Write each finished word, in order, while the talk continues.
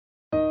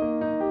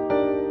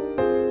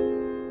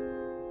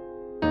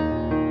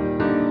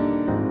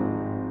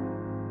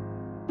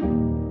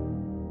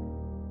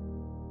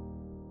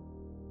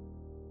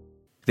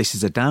This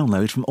is a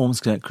download from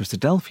Ormskirk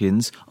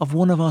Christadelphians of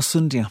one of our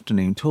Sunday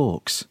afternoon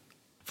talks.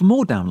 For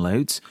more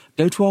downloads,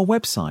 go to our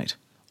website,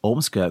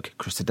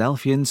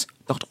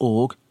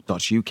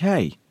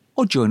 ormskirkchristadelphians.org.uk,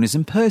 or join us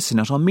in person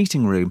at our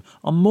meeting room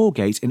on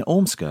Moorgate in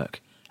Ormskirk,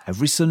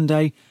 every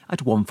Sunday at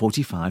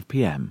 1:45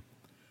 p.m.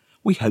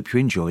 We hope you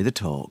enjoy the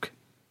talk.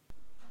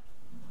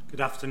 Good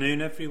afternoon,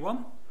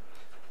 everyone.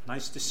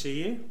 Nice to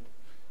see you.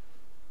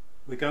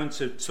 We're going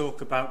to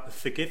talk about the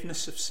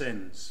forgiveness of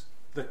sins,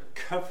 the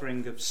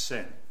covering of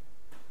sin.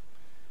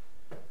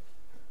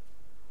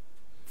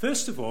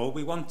 First of all,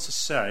 we want to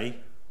say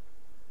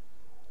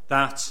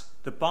that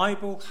the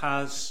Bible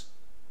has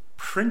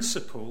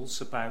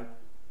principles about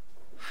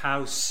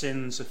how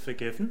sins are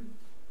forgiven,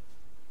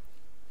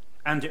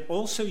 and it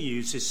also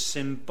uses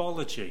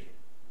symbology.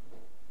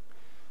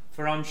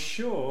 For I'm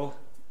sure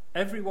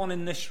everyone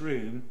in this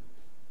room,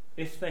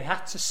 if they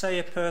had to say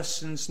a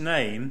person's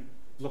name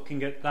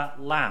looking at that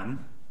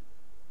lamb,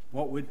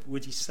 what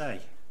would he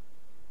say?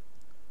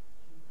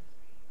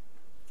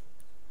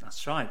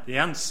 That's right. The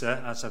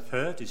answer, as I've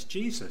heard, is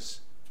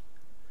Jesus.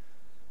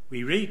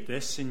 We read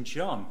this in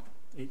John.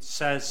 It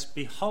says,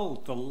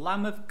 "Behold, the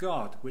Lamb of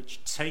God,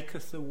 which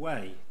taketh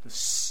away the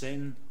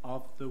sin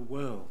of the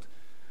world."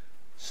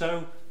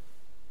 So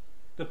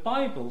the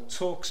Bible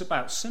talks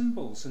about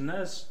symbols, and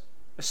there's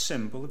a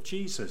symbol of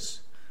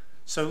Jesus.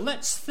 So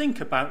let's think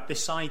about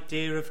this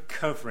idea of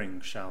covering,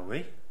 shall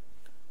we?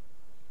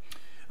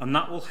 And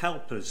that will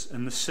help us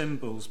in the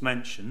symbols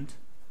mentioned.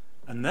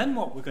 And then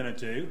what we're going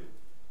to do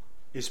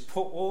is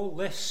put all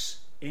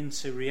this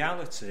into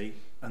reality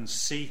and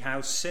see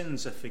how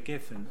sins are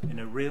forgiven in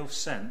a real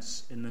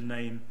sense in the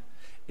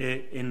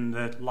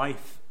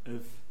life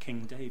of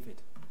King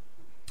David.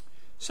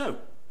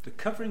 So, the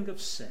covering of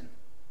sin.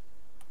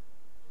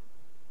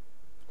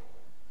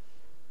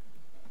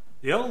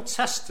 The Old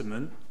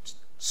Testament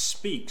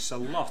speaks a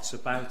lot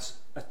about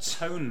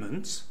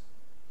atonement,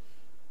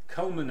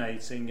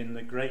 culminating in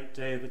the great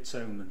day of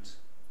atonement.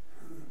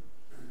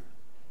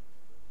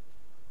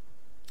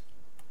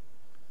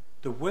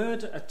 The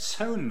word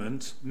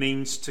atonement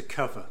means to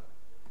cover.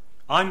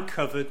 I'm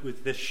covered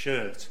with this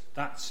shirt.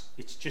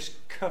 It's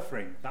just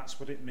covering.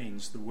 That's what it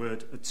means, the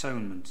word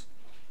atonement.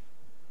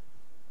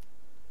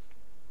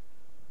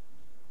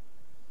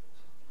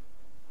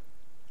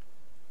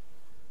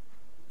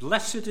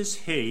 Blessed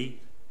is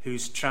he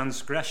whose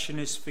transgression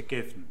is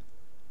forgiven,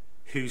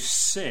 whose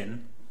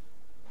sin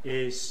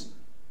is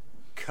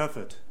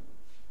covered.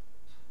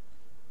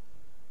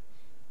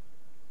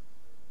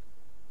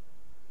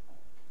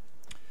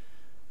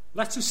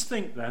 Let us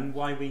think then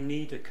why we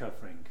need a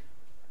covering.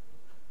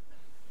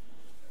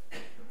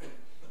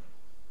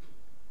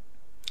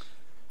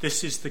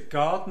 This is the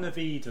Garden of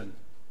Eden,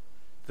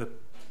 the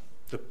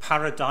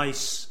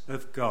paradise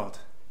of God.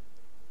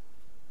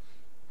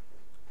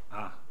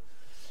 Right,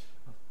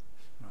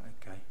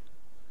 okay.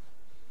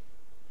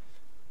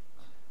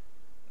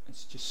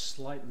 It's just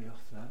slightly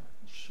off there.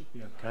 It should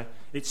be okay.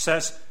 It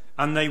says,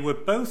 "And they were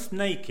both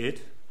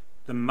naked,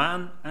 the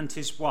man and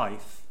his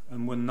wife,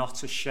 and were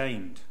not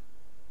ashamed."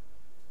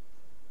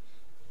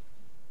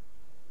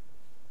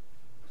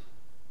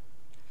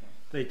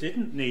 They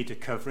didn't need a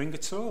covering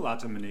at all,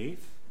 Adam and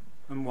Eve.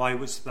 And why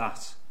was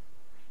that?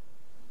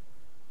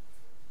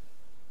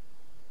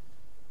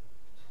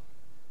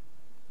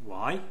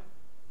 Why?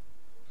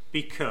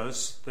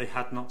 Because they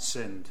had not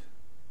sinned.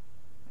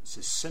 It's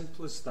as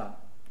simple as that.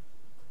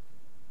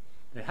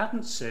 They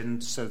hadn't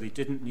sinned, so they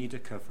didn't need a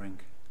covering.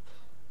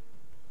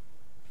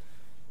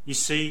 You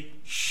see,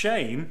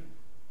 shame,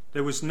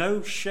 there was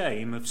no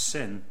shame of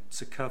sin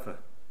to cover.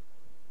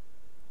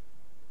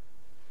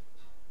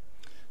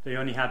 They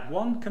only had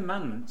one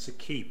commandment to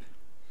keep.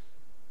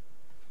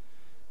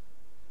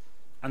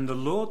 And the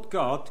Lord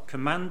God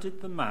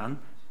commanded the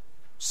man,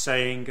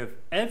 saying, "Of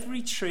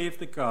every tree of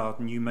the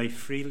garden you may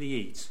freely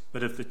eat,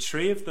 but of the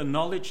tree of the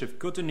knowledge of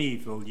good and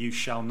evil you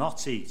shall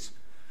not eat.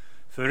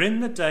 For in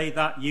the day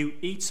that you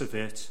eat of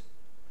it,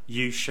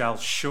 you shall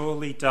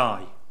surely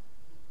die."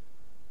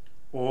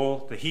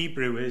 Or the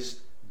Hebrew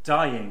is,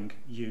 "dying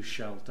you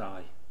shall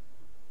die."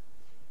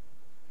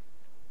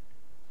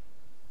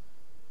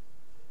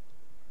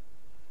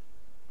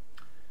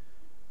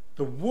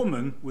 The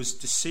woman was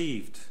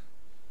deceived.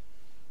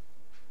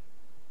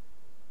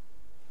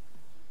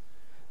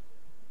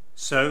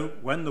 So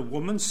when the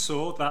woman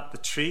saw that the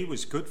tree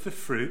was good for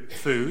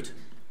food,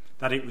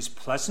 that it was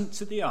pleasant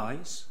to the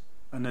eyes,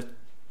 and a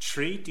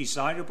tree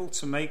desirable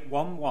to make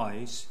one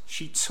wise,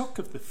 she took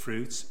of the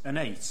fruit and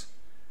ate,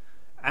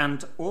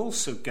 and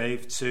also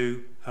gave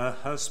to her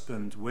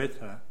husband with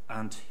her,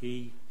 and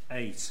he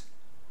ate.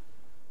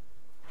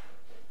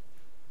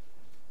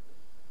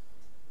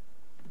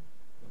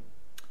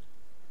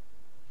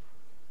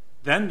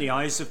 Then the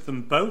eyes of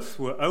them both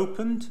were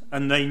opened,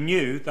 and they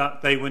knew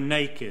that they were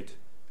naked,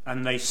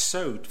 and they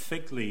sewed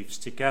fig leaves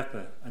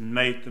together and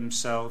made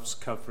themselves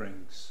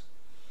coverings.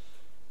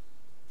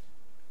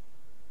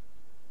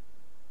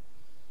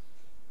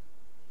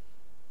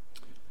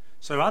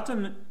 So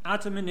Adam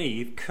and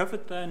Eve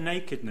covered their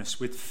nakedness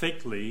with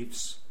fig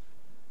leaves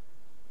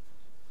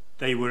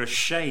They were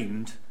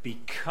ashamed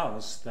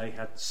because they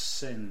had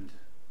sinned.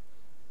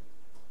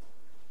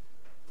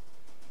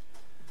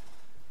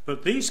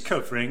 But these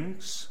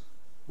coverings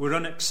were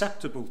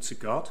unacceptable to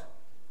God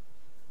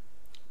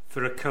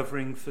for a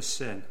covering for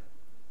sin.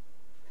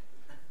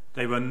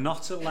 They were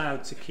not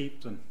allowed to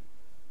keep them.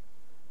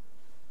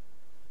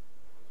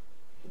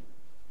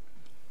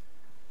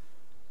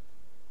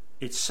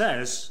 It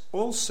says,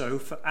 also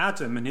for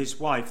Adam and his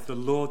wife, the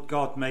Lord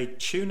God made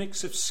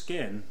tunics of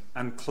skin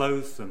and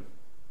clothed them.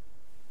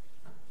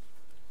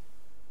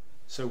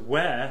 So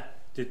where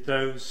did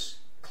those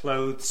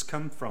clothes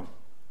come from?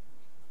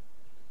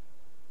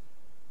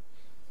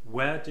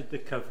 Where did the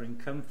covering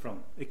come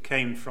from? It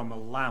came from a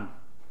lamb.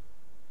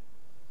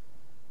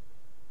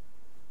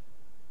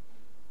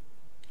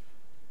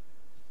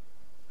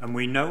 And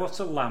we know what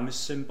a lamb is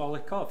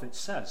symbolic of. It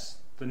says,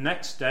 the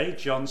next day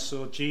John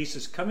saw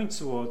Jesus coming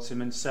towards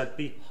him and said,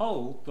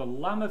 "Behold, the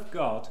Lamb of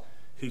God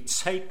who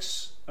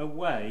takes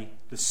away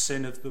the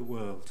sin of the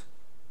world."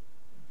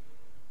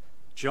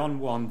 John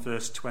 1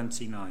 verse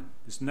 29.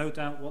 There's no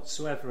doubt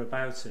whatsoever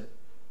about it.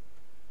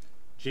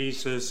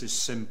 Jesus is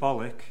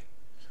symbolic,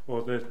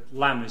 or the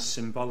lamb is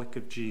symbolic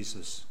of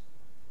Jesus.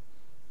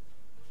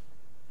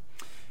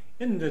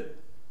 In the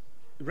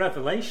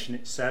Revelation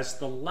it says,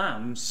 the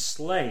lamb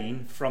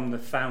slain from the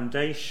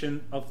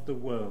foundation of the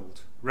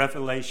world.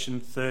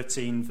 Revelation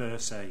 13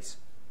 verse 8.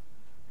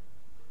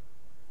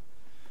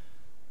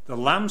 The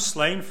lamb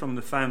slain from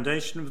the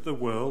foundation of the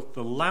world,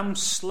 the lamb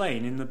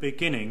slain in the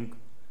beginning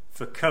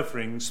for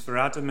coverings for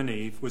Adam and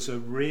Eve, was a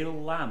real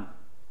lamb.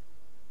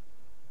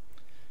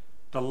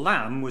 The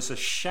lamb was a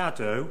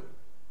shadow.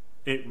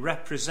 It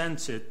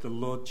represented the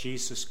Lord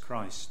Jesus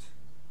Christ.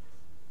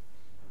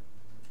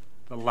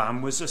 The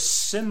lamb was a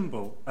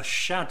symbol, a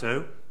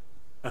shadow,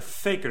 a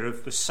figure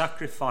of the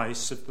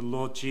sacrifice of the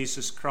Lord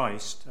Jesus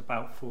Christ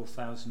about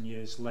 4,000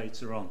 years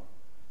later on.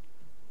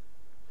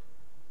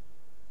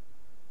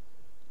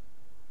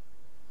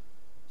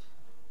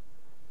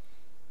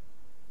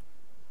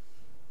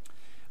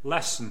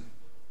 Lesson: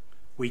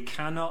 we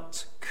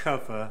cannot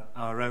cover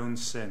our own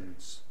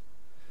sins.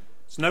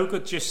 It's no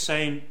good just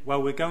saying,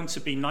 well, we're going to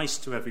be nice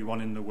to everyone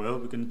in the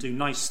world, we're going to do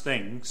nice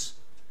things.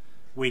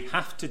 We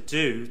have to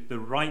do the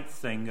right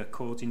thing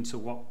according to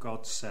what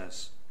God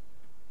says.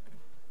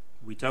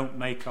 We don't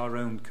make our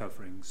own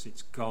coverings.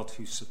 It's God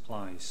who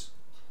supplies.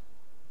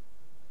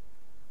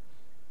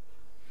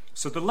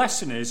 So the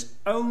lesson is,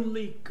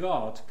 only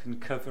God can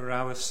cover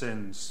our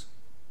sins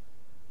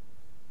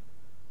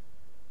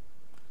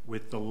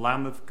with the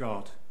Lamb of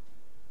God.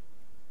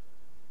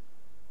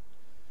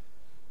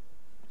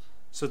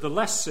 So the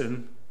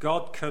lesson,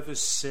 God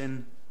covers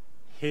sin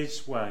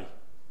his way.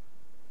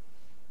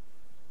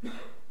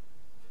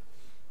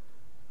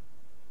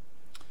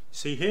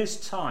 See, here's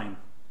time.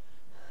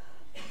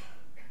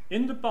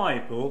 In the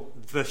Bible,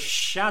 the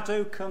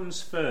shadow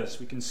comes first.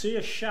 We can see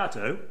a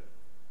shadow,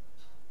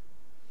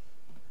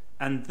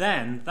 and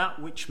then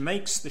that which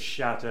makes the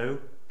shadow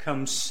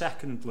comes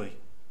secondly.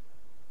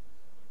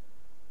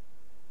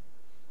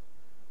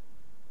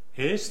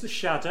 Here's the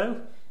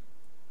shadow.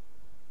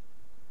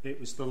 It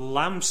was the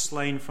lamb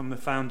slain from the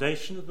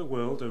foundation of the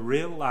world, a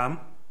real lamb.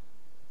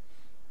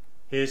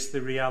 Here's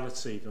the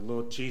reality, the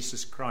Lord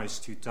Jesus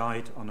Christ who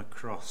died on a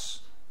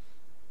cross.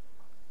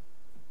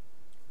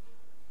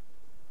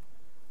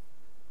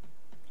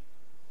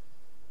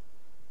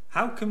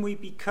 How can we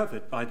be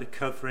covered by the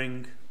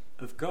covering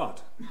of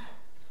God?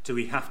 Do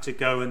we have to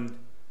go and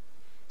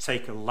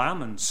take a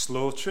lamb and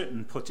slaughter it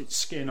and put its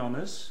skin on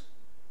us?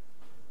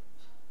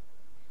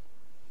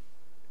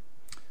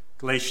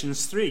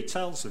 Galatians 3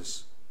 tells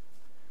us,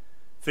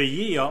 "For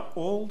ye are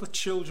all the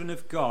children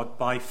of God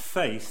by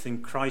faith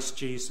in Christ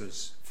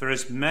Jesus. For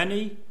as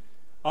many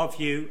of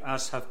you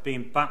as have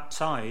been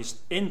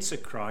baptized into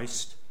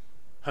Christ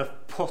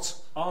have put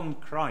on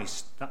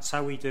Christ." That's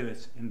how we do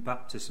it in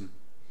baptism.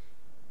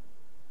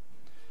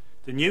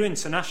 The New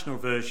International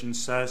Version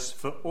says,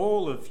 "For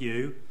all of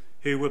you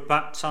who were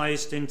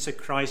baptized into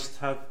Christ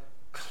have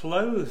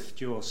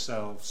clothed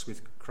yourselves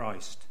with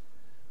Christ."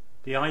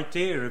 The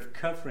idea of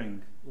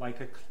covering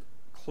like a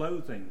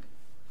clothing.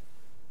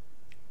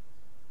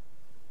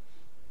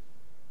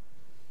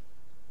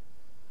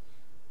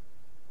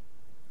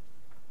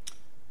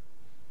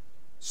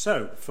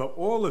 So, for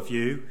all of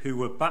you who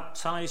were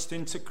baptized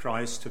into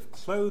Christ have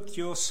clothed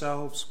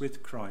yourselves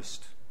with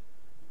Christ.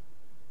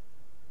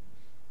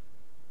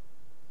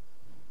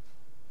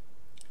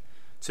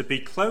 To be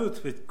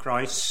clothed with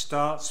Christ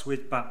starts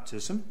with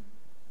baptism.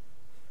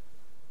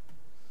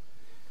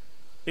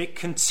 It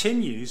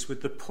continues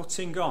with the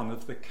putting on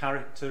of the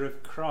character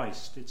of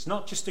Christ. It's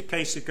not just a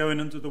case of going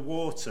under the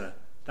water.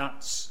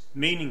 That's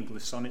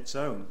meaningless on its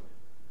own.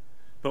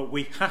 But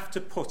we have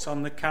to put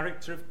on the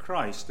character of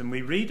Christ. And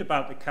we read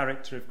about the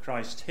character of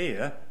Christ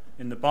here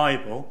in the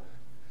Bible,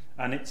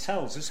 and it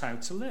tells us how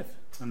to live.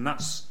 And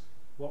that's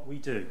what we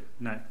do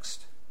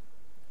next.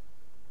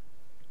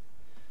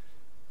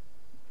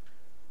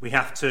 We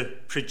have to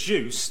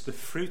produce the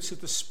fruit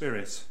of the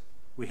Spirit.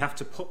 We have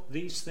to put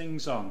these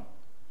things on: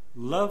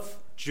 love,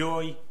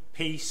 joy,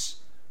 peace,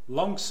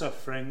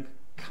 long-suffering,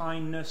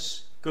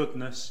 kindness,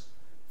 goodness,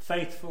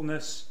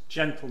 faithfulness,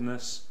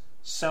 gentleness,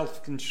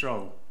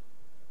 self-control.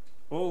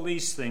 All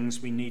these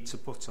things we need to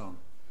put on.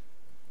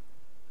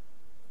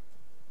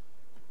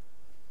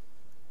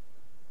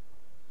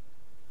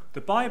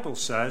 The Bible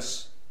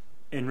says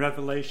in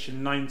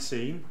Revelation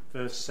 19,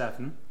 verse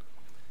 7,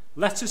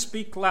 "Let us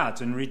be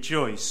glad and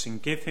rejoice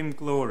and give him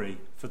glory,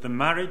 for the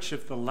marriage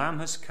of the Lamb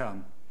has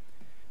come,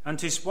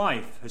 and his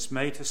wife has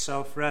made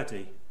herself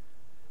ready.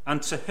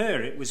 And to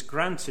her it was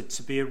granted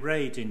to be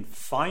arrayed in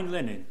fine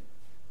linen,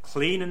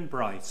 clean and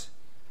bright,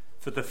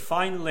 for the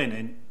fine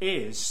linen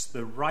is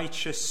the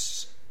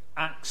righteous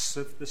acts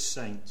of the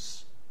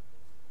saints."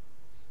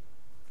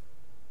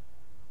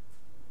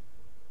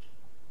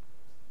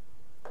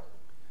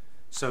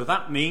 So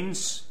that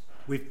means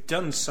we've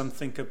done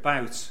something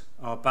about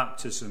our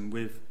baptism.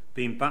 We've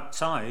been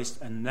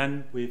baptized and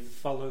then we've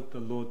followed the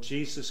Lord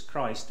Jesus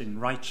Christ in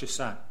righteous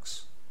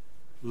acts.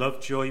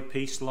 Love, joy,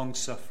 peace,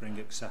 long-suffering,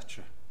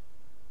 etc.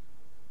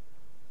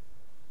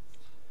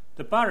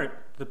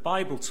 The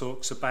Bible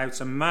talks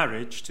about a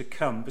marriage to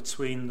come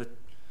between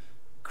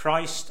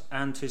Christ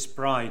and his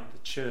bride, the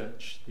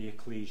church, the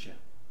ecclesia.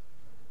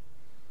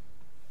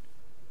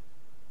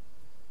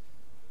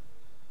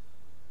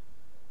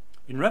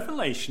 In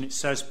Revelation it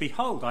says,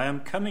 "Behold, I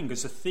am coming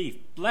as a thief.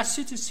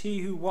 Blessed is he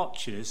who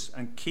watches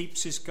and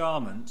keeps his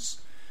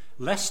garments,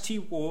 lest he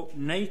walk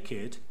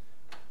naked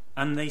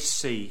and they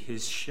see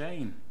his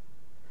shame."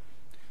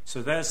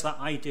 So there's that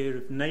idea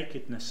of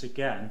nakedness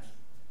again,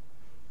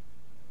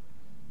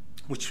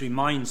 which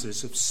reminds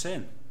us of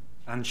sin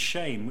and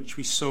shame, which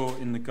we saw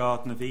in the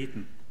Garden of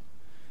Eden.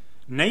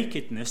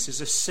 Nakedness is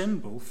a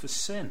symbol for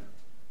sin.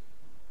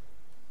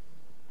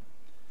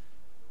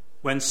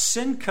 When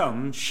sin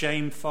comes,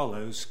 shame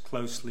follows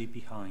closely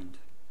behind.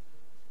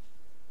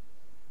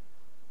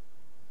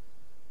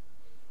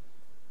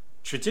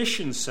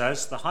 Tradition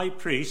says the high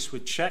priest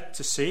would check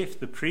to see if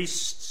the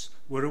priests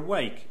were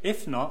awake.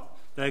 If not,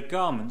 their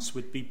garments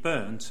would be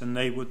burnt and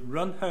they would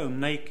run home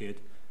naked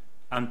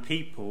and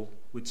people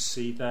would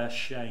see their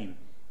shame.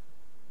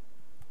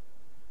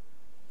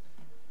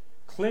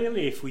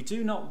 Clearly, if we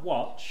do not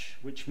watch,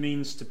 which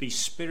means to be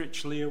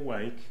spiritually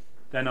awake,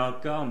 then our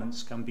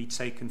garments can be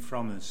taken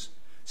from us.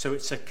 So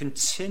it's a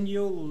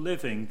continual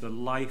living the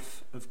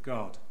life of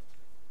God.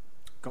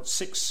 Got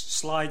 6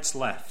 slides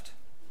left.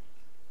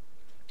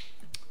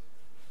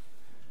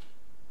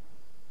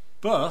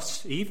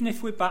 But even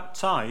if we're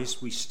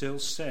baptized, we still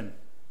sin.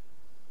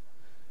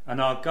 And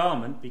our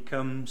garment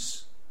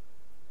becomes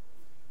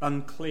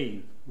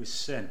unclean with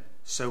sin.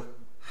 So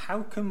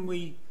how can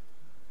we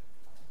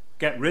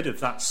get rid of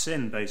that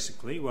sin,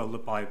 basically? Well, the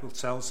Bible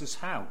tells us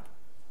how.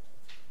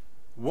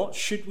 What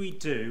should we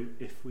do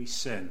if we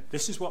sin?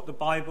 This is what the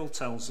Bible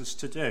tells us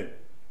to do.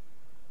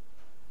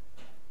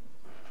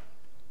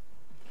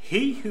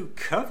 He who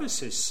covers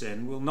his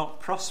sin will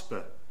not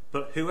prosper,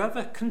 but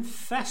whoever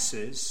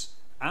confesses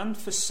and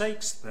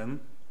forsakes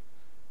them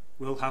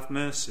will have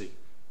mercy.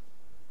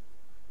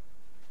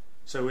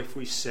 So if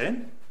we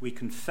sin, we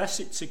confess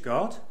it to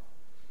God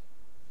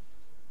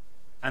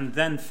and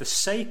then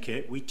forsake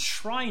it. We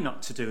try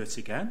not to do it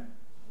again,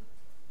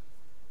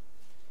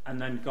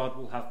 and then God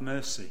will have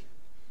mercy.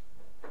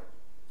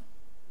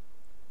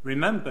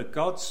 Remember,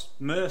 God's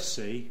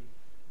mercy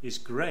is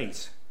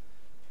great.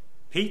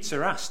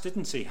 Peter asked,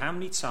 didn't he, how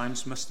many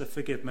times must I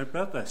forgive my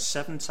brother?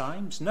 7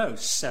 times? No,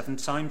 7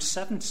 times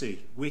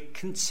 70. We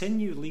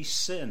continually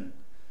sin.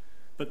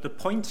 But the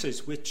point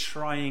is, we're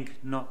trying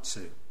not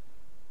to.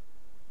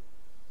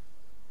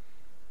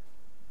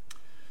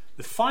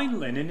 The fine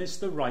linen is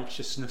the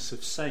righteousness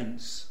of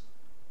saints.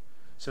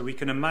 So we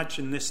can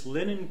imagine this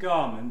linen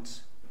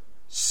garment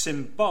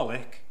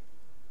symbolic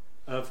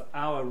of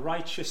our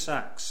righteous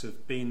acts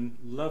of being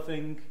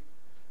loving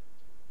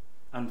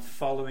and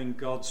following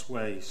God's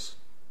ways.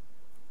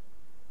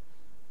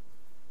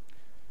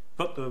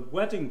 But the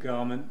wedding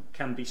garment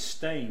can be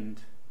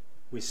stained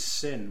with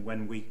sin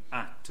when we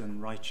act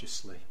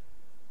unrighteously.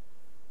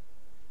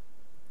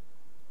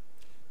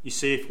 You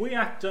see, if we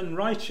act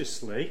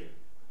unrighteously,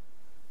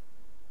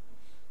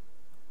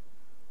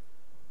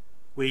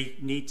 we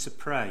need to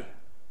pray.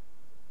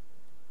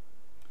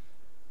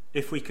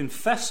 If we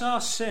confess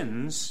our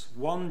sins,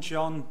 1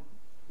 John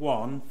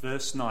 1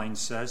 verse 9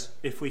 says,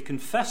 if we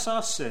confess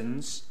our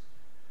sins,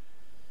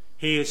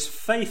 he is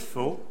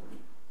faithful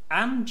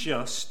and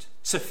just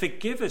to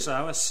forgive us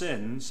our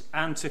sins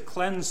and to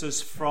cleanse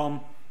us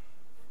from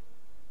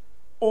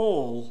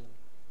all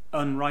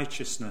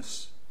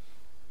unrighteousness.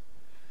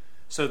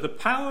 So the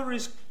power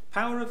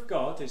of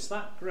God is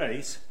that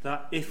great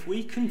that if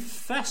we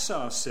confess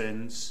our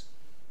sins,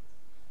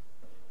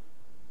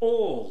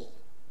 all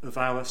of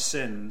our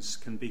sins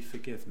can be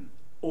forgiven.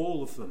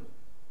 All of them.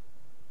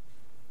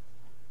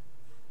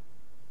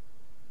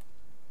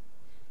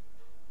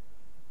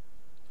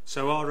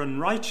 So our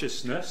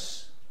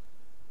unrighteousness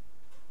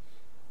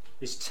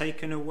is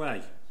taken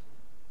away.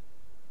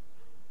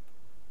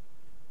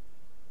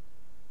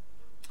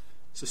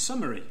 It's a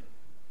summary.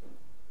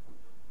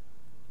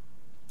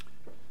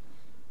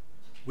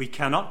 We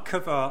cannot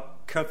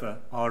cover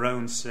our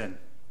own sin.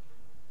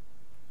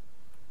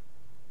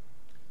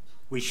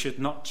 We should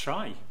not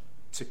try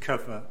to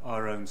cover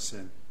our own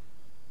sin.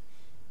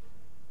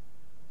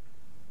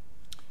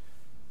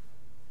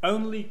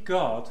 Only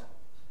God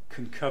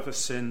can cover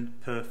sin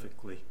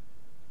perfectly.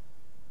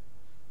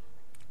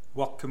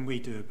 What can we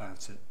do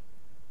about it?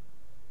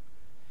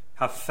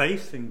 Have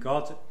faith in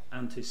God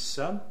and his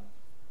Son?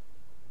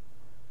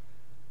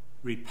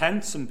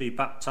 Repent and be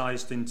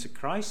baptized into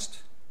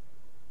Christ?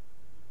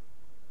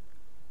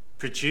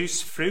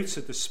 Produce fruit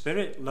of the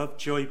Spirit, love,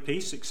 joy,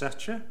 peace,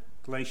 etc.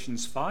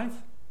 Galatians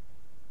 5.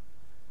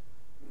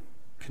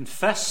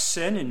 Confess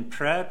sin in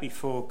prayer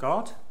before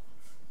God.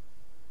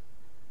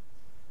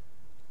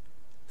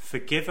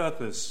 Forgive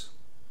others.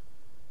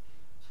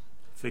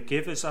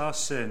 Forgive us our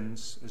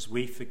sins as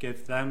we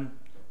forgive them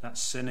that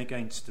sin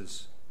against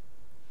us.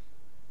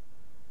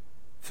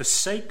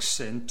 Forsake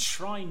sin.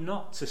 Try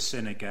not to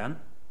sin again,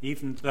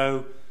 even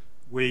though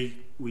we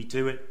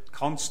do it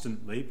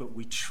constantly, but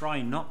we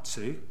try not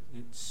to.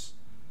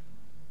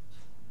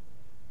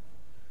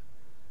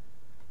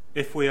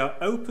 If we are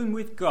open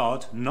with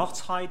God, not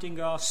hiding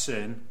our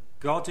sin,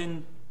 God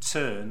in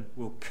turn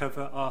will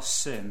cover our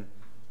sin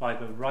by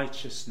the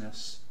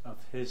righteousness of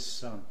his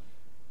Son.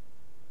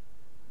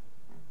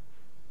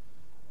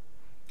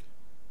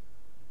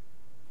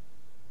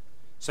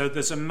 So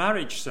there's a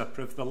marriage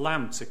supper of the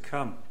Lamb to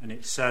come, and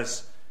it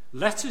says,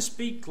 "Let us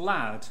be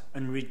glad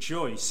and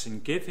rejoice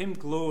and give him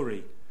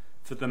glory,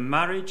 for the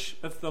marriage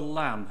of the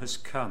Lamb has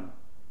come,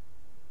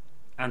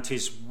 and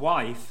his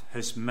wife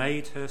has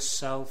made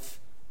herself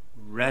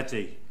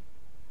ready."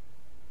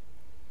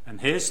 And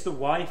here's the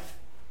wife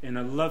in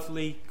a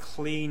lovely,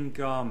 clean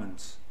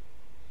garment.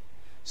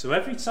 So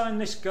every time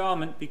this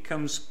garment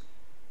becomes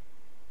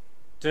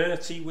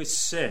dirty with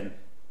sin,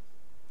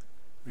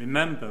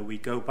 remember, we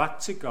go back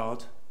to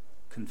God,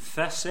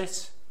 confess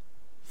it,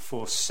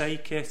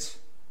 forsake it,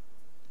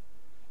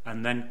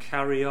 and then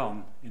carry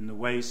on in the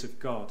ways of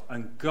God.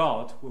 And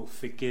God will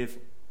forgive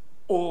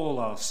all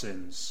our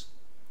sins.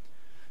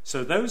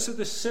 So those are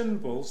the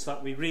symbols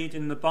that we read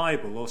in the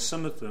Bible, or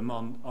some of them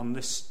on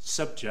this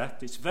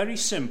subject. It's very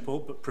simple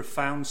but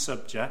profound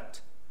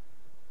subject.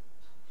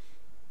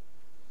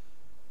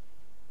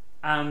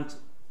 And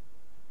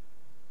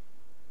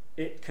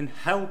it can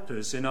help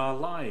us in our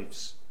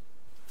lives.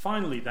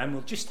 Finally then,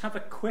 we'll just have a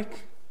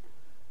quick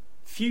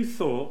few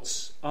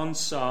thoughts on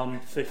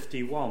Psalm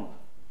 51.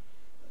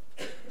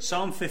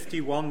 Psalm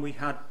 51 we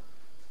had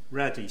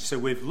ready. So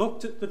we've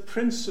looked at the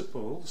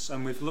principles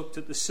and we've looked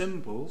at the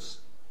symbols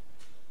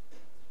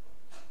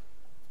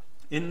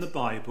in the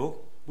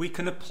Bible. We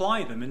can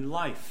apply them in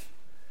life.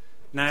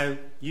 Now,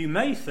 you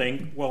may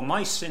think, well,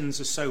 my sins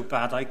are so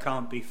bad I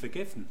can't be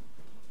forgiven.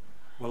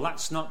 Well,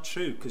 that's not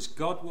true, because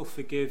God will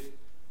forgive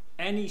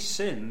any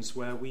sins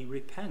where we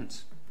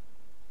repent.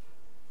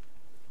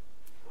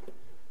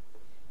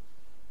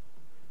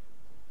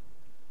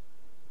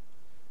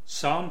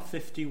 Psalm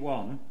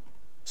 51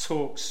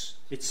 talks,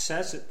 it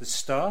says at the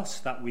start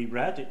that we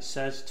read, it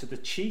says, "To the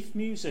chief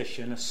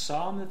musician, a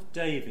psalm of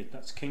David,"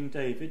 that's King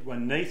David,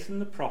 "when Nathan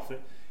the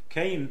prophet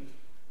came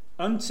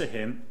unto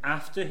him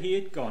after he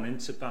had gone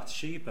into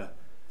Bathsheba."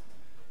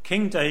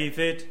 King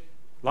David,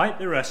 like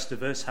the rest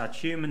of us, had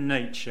human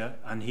nature,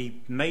 and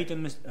he made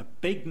a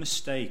big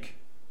mistake.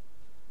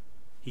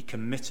 He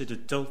committed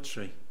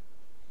adultery.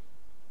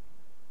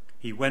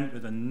 He went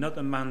with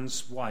another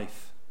man's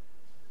wife.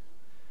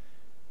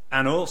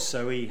 And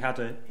also he had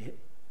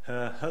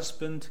her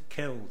husband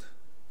killed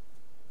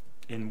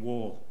in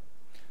war.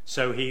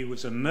 So he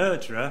was a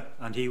murderer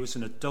and he was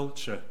an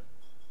adulterer.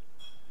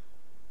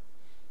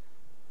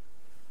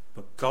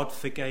 But God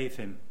forgave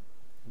him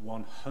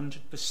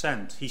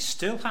 100%. He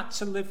still had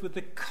to live with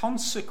the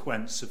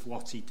consequence of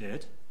what he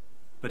did,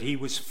 but he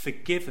was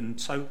forgiven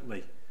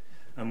totally.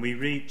 And we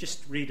read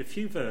a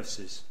few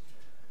verses.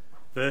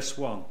 Verse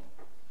 1.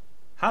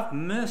 "Have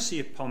mercy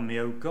upon me,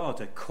 O God,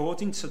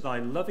 according to thy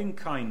loving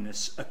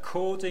kindness,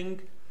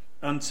 according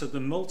unto the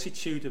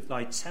multitude of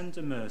thy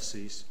tender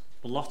mercies,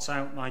 blot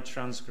out my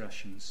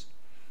transgressions.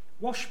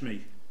 Wash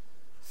me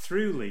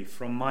thoroughly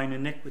from mine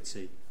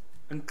iniquity,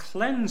 and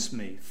cleanse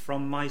me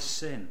from my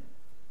sin.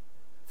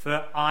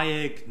 For I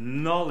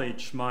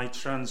acknowledge my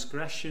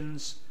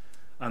transgressions,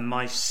 and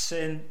my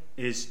sin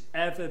is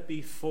ever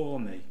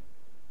before me.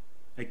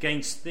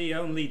 Against thee,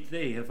 only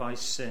thee, have I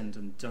sinned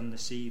and done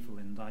this evil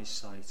in thy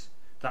sight,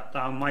 that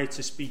thou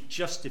mightest be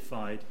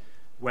justified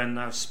when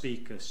thou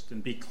speakest,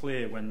 and be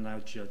clear when thou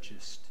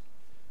judgest.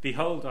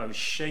 Behold, I was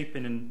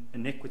shapen in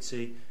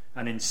iniquity,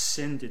 and in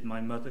sin did my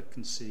mother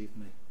conceive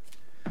me."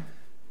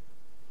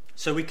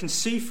 So we can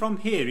see from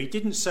here, he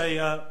didn't say,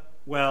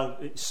 well,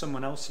 it's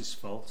someone else's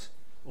fault,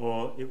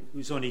 or it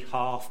was only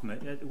half me,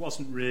 it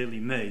wasn't really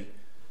me.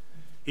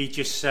 He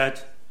just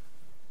said,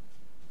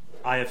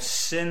 I have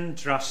sinned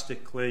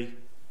drastically,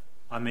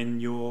 I'm in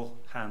your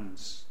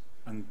hands.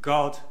 And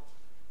God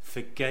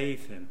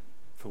forgave him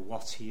for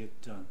what he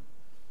had done.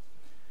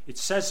 It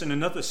says in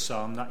another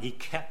psalm that he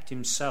kept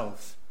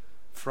himself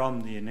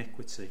from the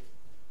iniquity.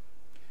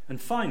 And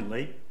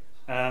finally,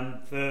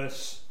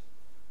 verse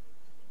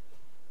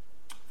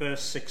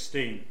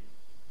 16.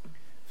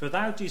 For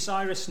thou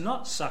desirest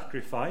not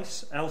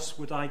sacrifice, else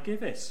would I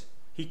give it.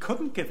 He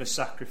couldn't give a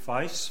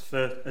sacrifice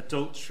for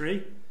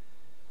adultery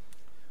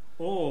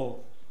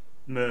or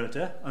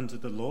murder under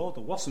the law.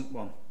 There wasn't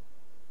one.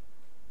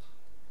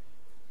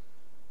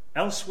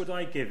 Else would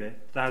I give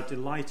it. Thou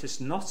delightest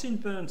not in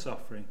burnt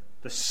offering.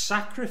 The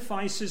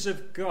sacrifices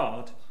of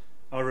God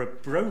are a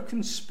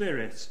broken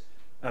spirit,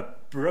 a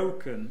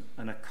broken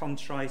and a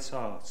contrite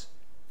heart.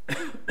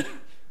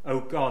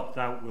 O God,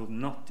 thou wilt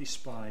not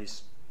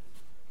despise.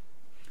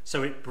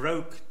 So it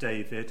broke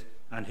David,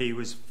 and he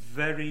was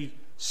very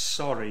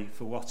sorry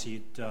for what he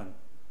had done.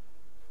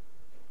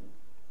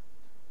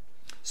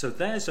 So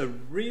there's a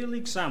real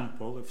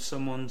example of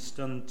someone's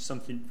done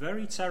something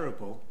very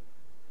terrible,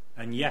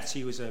 and yet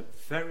he was a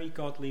very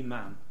godly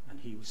man, and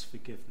he was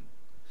forgiven.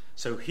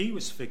 So he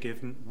was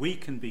forgiven. We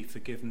can be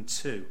forgiven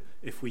too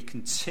if we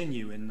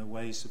continue in the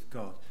ways of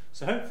God.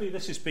 So hopefully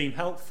this has been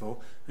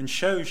helpful and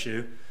shows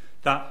you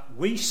that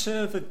we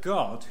serve a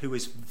God who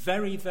is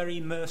very, very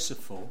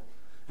merciful.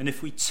 And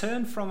if we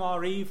turn from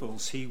our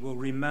evils, he will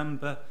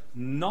remember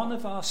none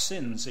of our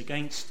sins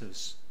against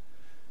us,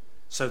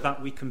 so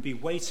that we can be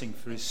waiting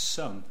for his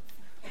Son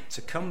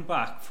to come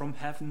back from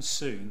heaven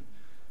soon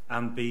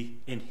and be,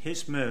 in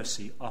his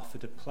mercy,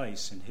 offered a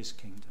place in his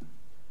kingdom.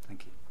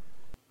 Thank you.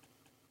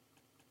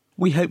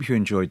 We hope you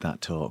enjoyed that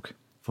talk.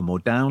 For more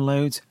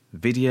downloads,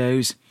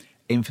 videos,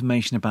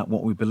 information about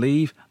what we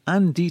believe,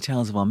 and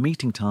details of our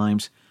meeting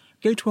times,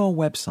 go to our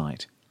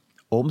website,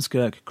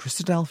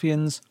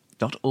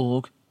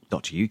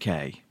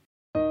 ormskirkchristadelphians.org.uk.